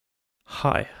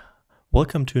Hi,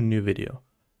 welcome to a new video.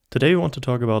 Today we want to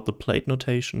talk about the plate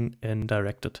notation in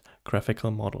directed graphical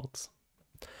models.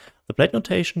 The plate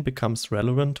notation becomes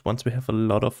relevant once we have a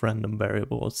lot of random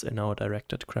variables in our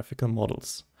directed graphical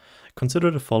models. Consider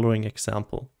the following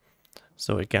example.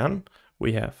 So again,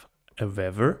 we have a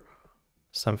weather,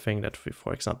 something that we,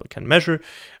 for example, can measure.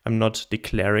 I'm not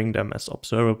declaring them as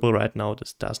observable right now.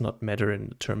 This does not matter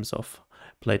in terms of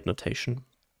plate notation.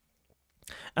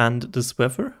 And this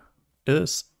weather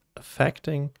is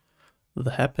affecting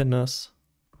the happiness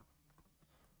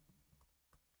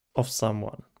of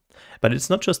someone. But it's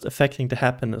not just affecting the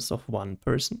happiness of one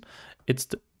person, it's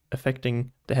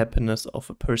affecting the happiness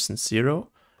of a person 0.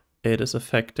 It is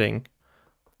affecting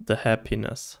the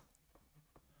happiness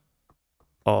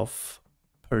of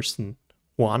person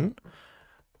 1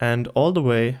 and all the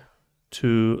way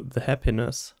to the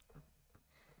happiness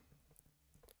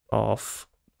of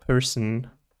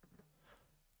person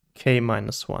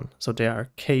k-1. So there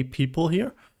are k people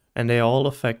here and they are all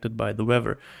affected by the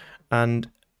weather.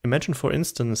 And imagine, for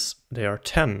instance, there are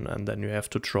 10 and then you have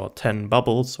to draw 10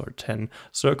 bubbles or 10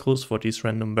 circles for these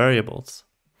random variables.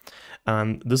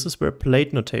 And this is where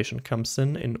plate notation comes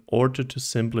in order to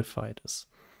simplify this.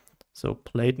 So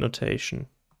plate notation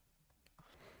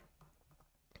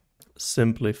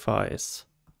simplifies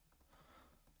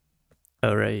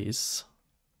arrays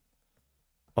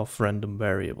of random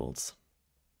variables.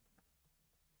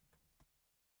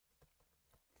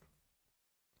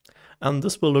 And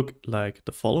this will look like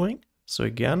the following. So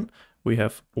again, we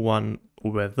have one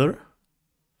weather,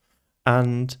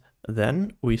 and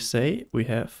then we say we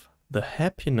have the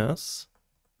happiness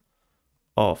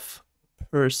of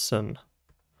person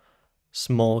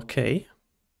small k,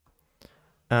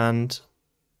 and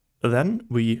then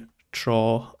we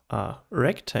draw a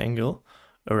rectangle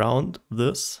around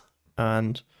this,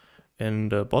 and in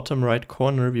the bottom right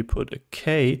corner we put a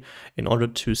k in order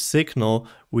to signal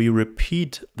we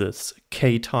repeat this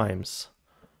k times,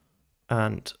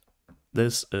 and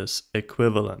this is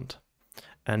equivalent.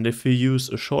 And if we use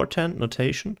a shorthand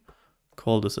notation,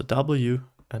 call this a w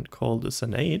and call this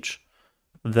an h,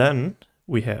 then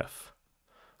we have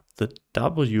the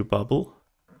w bubble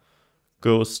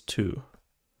goes to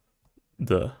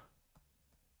the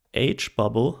h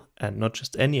bubble, and not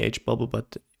just any h bubble,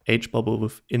 but h bubble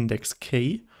with index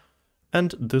k,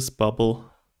 and this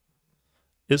bubble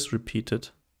is repeated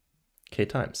k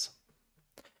times.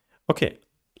 Okay,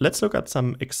 let's look at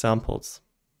some examples.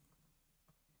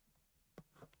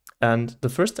 And the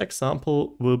first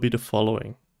example will be the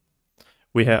following.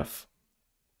 We have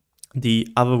the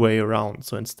other way around.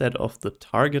 So instead of the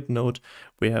target node,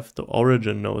 we have the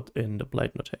origin node in the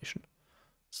plate notation.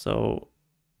 So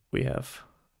we have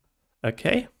a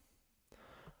k,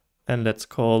 and let's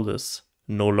call this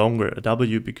no longer a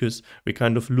w because we're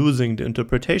kind of losing the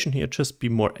interpretation here. Just be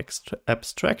more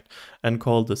abstract and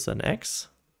call this an x,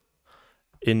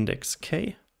 index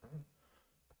k,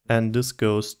 and this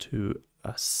goes to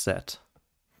a set.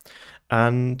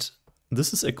 And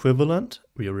this is equivalent.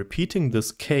 We are repeating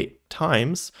this k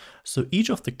times, so each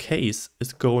of the k's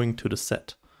is going to the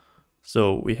set.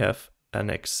 So we have an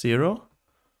x0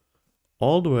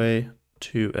 all the way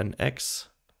to an x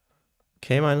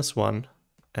k-1,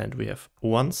 and we have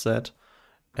one set,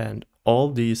 and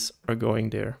all these are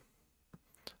going there.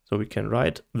 So we can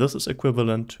write this is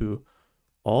equivalent to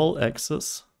all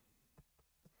x's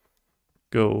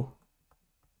go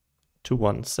to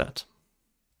one set.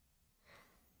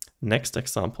 Next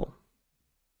example.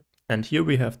 And here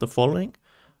we have the following.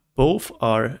 Both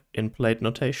are in plate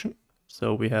notation.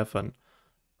 So we have an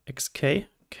xk,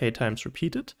 k times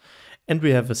repeated, and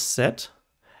we have a set,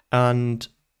 and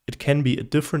it can be a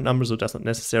different number, so it doesn't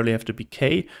necessarily have to be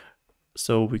k.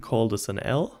 So we call this an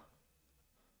L.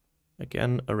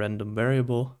 Again, a random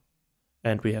variable.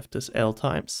 And we have this L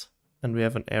times, and we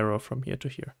have an arrow from here to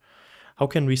here. How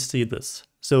can we see this?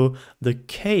 So the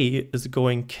k is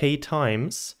going k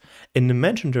times, and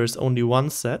imagine there's only one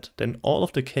set, then all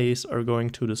of the k's are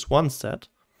going to this one set.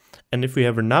 And if we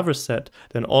have another set,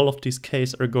 then all of these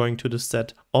k's are going to the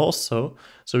set also.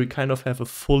 So we kind of have a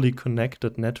fully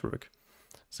connected network.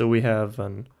 So we have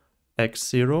an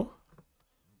x0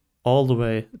 all the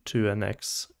way to an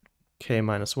x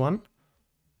k-1.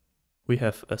 We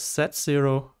have a set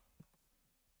 0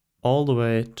 all the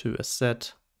way to a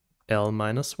set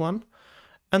l-1.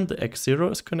 And the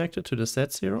x0 is connected to the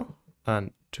set 0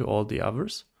 and to all the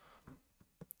others.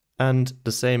 And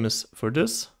the same is for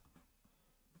this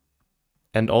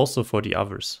and also for the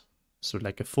others. So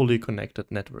like a fully connected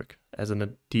network, as in a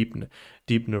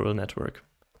deep neural network.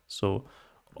 So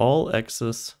all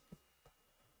x's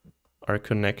are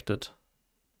connected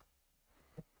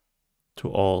to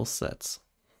all sets.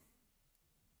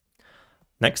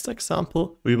 Next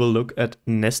example, we will look at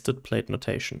nested plate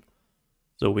notation.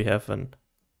 So we have an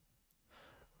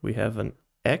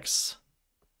x,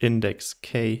 index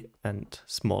k and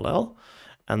small l,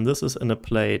 and this is in a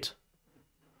plate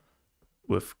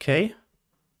with k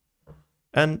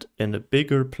and in a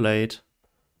bigger plate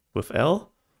with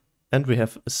l, and we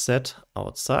have a set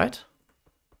outside,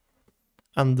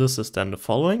 and this is then the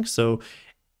following. So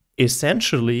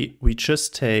essentially we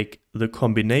just take the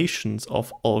combinations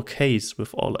of all k's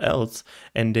with all l's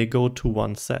and they go to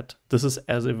one set. This is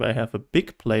as if I have a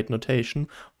big plate notation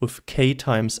with k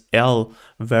times l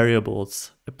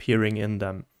variables appearing in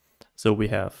them. So we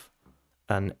have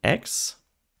an x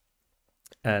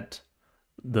at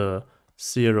the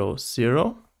 0,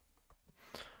 0,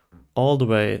 all the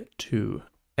way to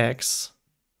x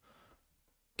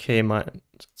k minus,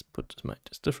 let's put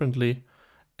this differently,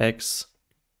 x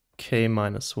k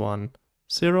minus 1,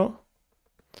 0,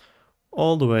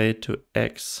 all the way to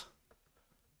x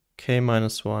k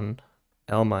minus 1,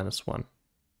 l minus 1.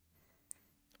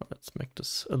 Let's make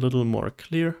this a little more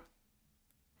clear.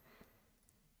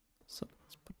 So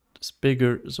let's put this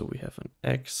bigger, so we have an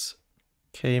x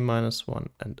k minus 1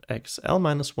 and x l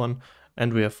minus 1,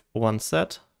 and we have one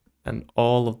set, and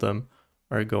all of them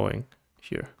are going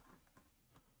here.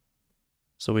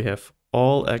 So we have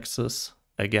all x's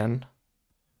again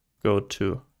go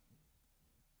to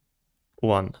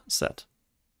one set.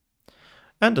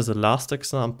 And as a last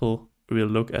example, we'll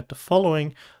look at the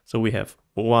following. So we have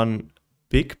one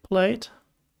big plate,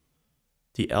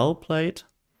 the L plate,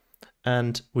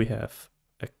 and we have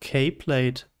a K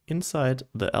plate inside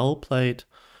the L plate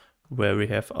where we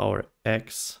have our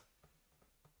X,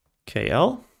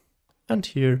 KL, and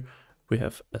here we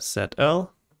have a set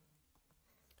L.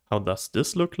 How does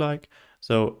this look like?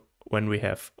 So when we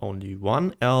have only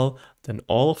one L, then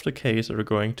all of the K's are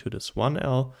going to this one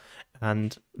L,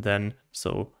 and then,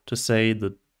 so to say,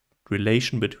 the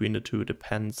relation between the two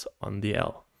depends on the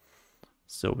L.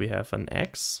 So we have an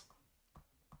X,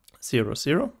 0,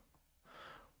 0,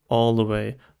 all the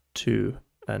way to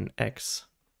an X,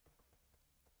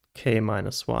 K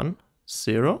minus 1,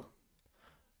 0,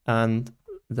 and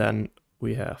then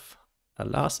we have a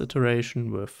last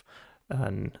iteration with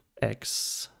an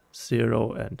X,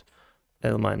 0 and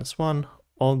L minus 1,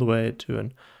 all the way to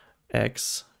an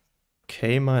X,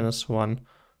 K minus 1,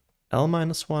 L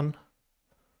minus 1,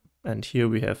 and here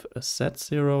we have a set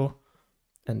 0,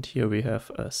 and here we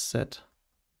have a set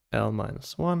L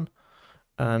minus 1,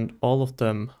 and all of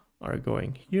them are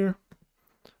going here,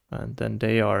 and then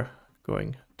they are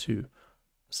going to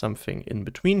something in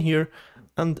between here,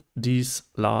 and these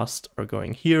last are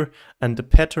going here, and the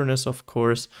pattern is, of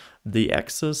course, the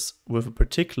x's with a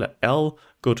particular L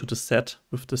go to the set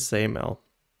with the same L.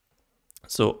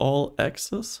 So all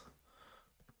x's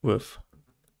with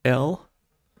L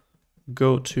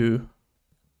go to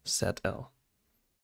set L.